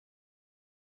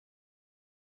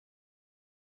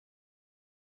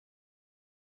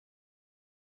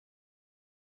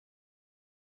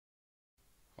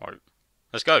Right,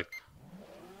 let's go.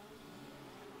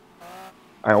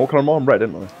 Hang on, what colour am I? I'm red,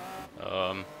 didn't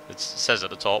It says at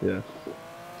the top. I? Yeah.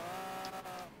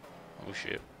 Oh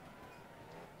shit.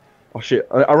 Oh shit,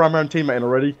 I ran my own teammate in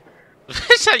already.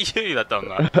 Is that you that done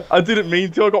that? I didn't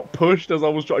mean to, I got pushed as I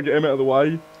was trying to get him out of the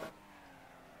way.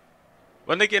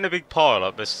 When they get in a big pile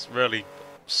up, it's really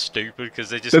stupid because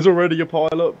they just... There's already a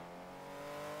pile up.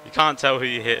 You can't tell who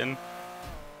you're hitting.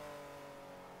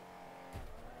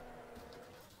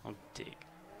 Oh, dick.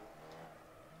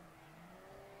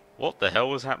 What the hell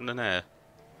was happening there?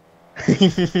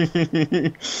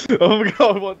 Oh my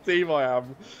god, what team I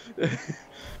am.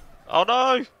 Oh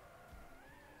no!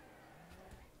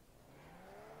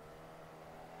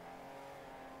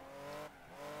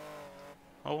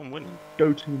 Oh, I'm winning.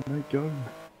 Go team, mate, go.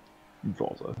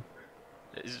 Brother.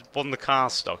 Is one the car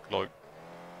stuck like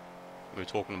we were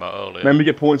talking about earlier? Remember,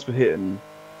 get points for hitting.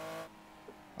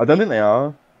 I don't think they are.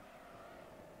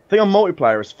 I think on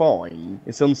multiplayer it's fine.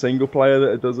 It's on single player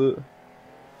that it does it.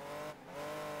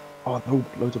 Oh, there are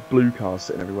loads of blue cars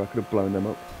sitting everywhere. I could have blown them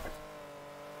up.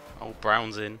 Oh,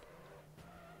 Brown's in.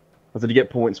 I did get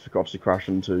points for obviously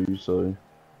crashing too, so.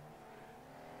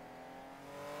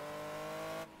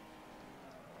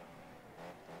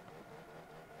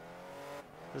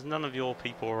 There's none of your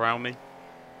people around me.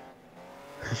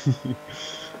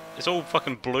 It's all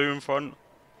fucking blue in front.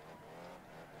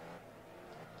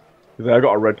 I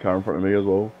got a red car in front of me as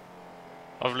well.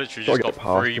 I've literally just got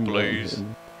 3 blues.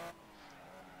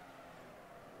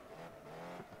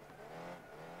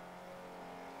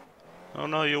 Oh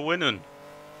no, you're winning.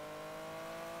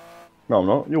 No, I'm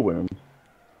not. You're winning.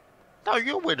 No,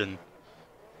 you're winning.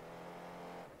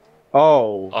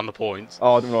 Oh. On the points.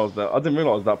 Oh, I didn't realise that. I didn't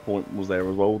realise that point was there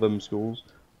as well. Them scores.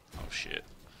 Oh shit.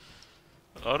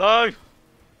 Oh no.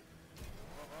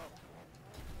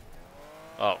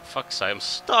 Oh fuck's sake, I'm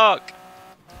stuck.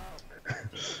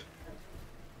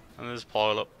 And there's a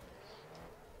pile up.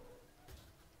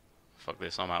 Fuck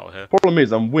this, I'm out of here. Problem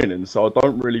is, I'm winning, so I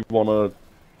don't really want to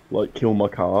like kill my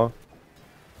car.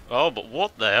 Oh, but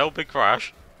what the hell? Big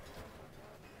crash.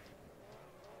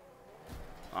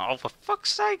 Oh, for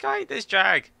fuck's sake, I hate this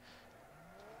Jag.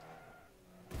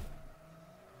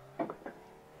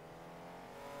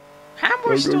 How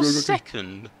am I still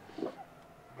second?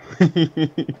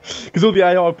 Because all the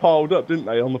AI piled up, didn't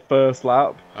they, on the first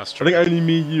lap? That's true. I think only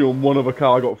me, you, and one other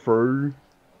car got through.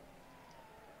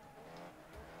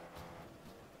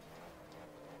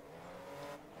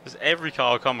 Because every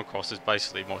car I come across is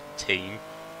basically my team.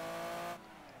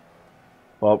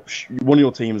 Well, one of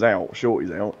your team's out.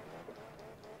 Shorty's out.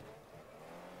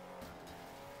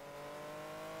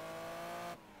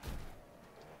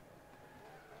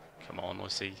 Come on, I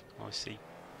see.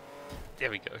 There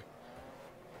we go.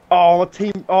 Oh, my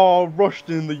team! Oh, rushed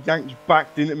in the Yanks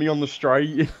backed into me on the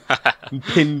straight and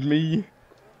pinned me.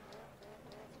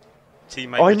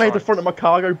 Teammate, oh, he made the front of my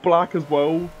car go black as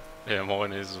well. Yeah,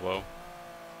 mine is as well.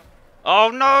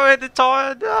 Oh no, I hit the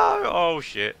tyre! No! Oh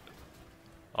shit.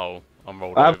 Oh, I'm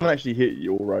rolled over. I haven't actually hit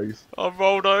you all race. I'm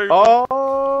rolled over.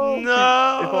 Oh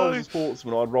no! If I was a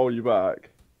sportsman, I'd roll you back.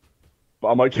 But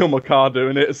I might kill my car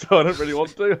doing it, so I don't really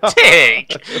want to.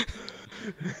 Dick!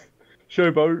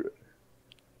 Showboat.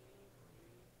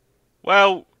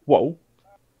 Well, whoa.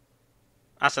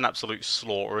 That's an absolute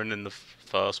slaughtering in the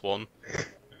first one.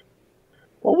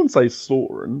 Well, I wouldn't say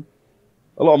slaughtering.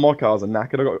 A lot of my cars are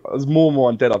knackered. There's more of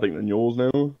mine dead, I think, than yours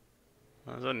now.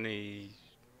 There's only...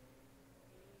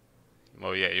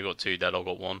 Well, yeah, you got 2 dead, I've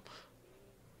got 1.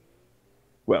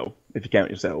 Well, if you count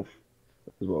yourself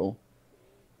as well.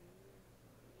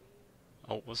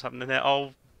 Oh, what's happening there?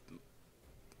 Oh,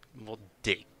 what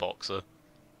dick boxer.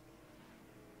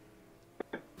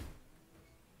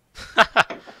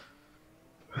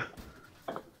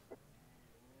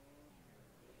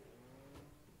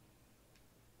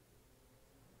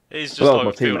 It's just like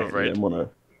a field of red.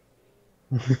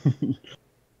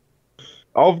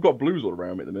 I've got blues all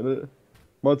around me at the minute.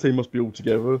 My team must be all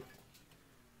together.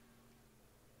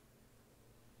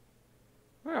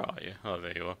 Where are you? Oh,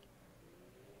 there you are.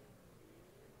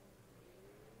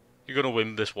 You're gonna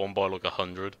win this one by like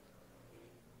 100.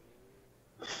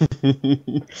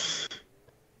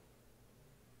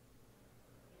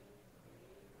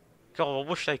 God, I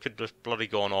wish they could just bloody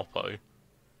go on Oppo.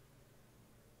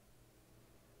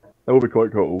 That would be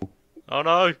quite cool. Oh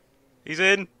no! He's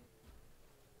in!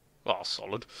 Oh,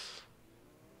 solid.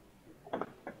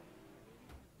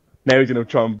 Now he's gonna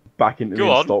try and back into me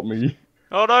and stop me.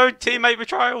 Oh no! Teammate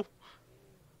betrayal!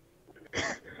 I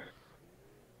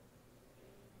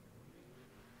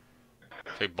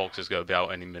think Boxer's gonna be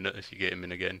out any minute if you get him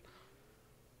in again.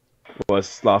 Well,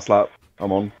 it's last lap.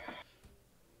 I'm on.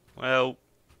 Well,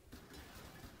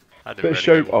 I didn't Bit of really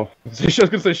show. go well. Oh, I was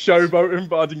gonna say showboating,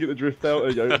 but I didn't get the drift out. There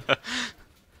you go.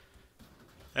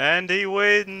 And he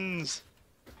wins!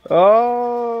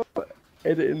 Oh,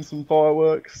 editing some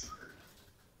fireworks.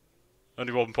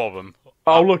 Only one problem.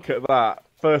 Oh, look at that.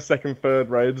 First, second, third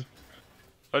red.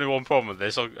 Only one problem with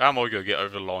this. How am I going to get over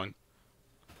the line?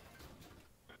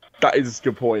 That is a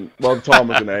good point. Well, the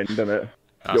timer's going to end, isn't it? You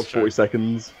That's got 40 true.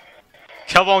 seconds.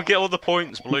 Come on, get all the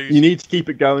points, Blues. You need to keep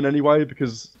it going anyway,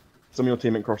 because some of your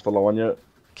team ain't crossed the line yet.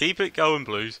 Keep it going,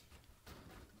 Blues.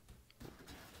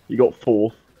 You got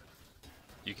 4th.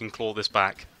 You can claw this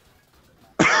back.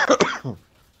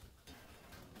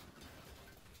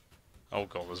 Oh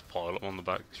god, there's a pilot on the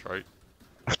back straight.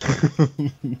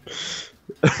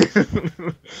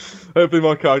 Hopefully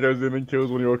my car goes in and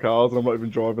kills one of your cars and I'm not even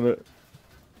driving it.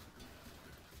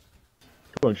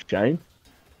 Come on, Shane.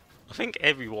 I think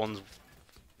everyone's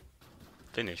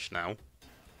finished now.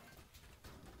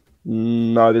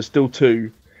 No, there's still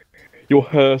 2. Your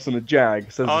hearse and a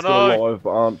Jag says Oh, they're still alive but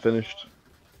aren't finished.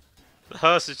 The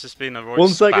hearse has just been a right 1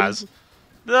 spaz. second.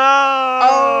 No!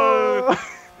 Oh,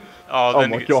 Oh, then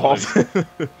my it gets god.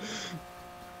 loose.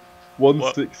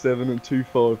 167 and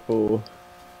 254.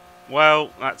 Well,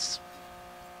 that's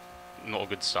not a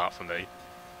good start for me.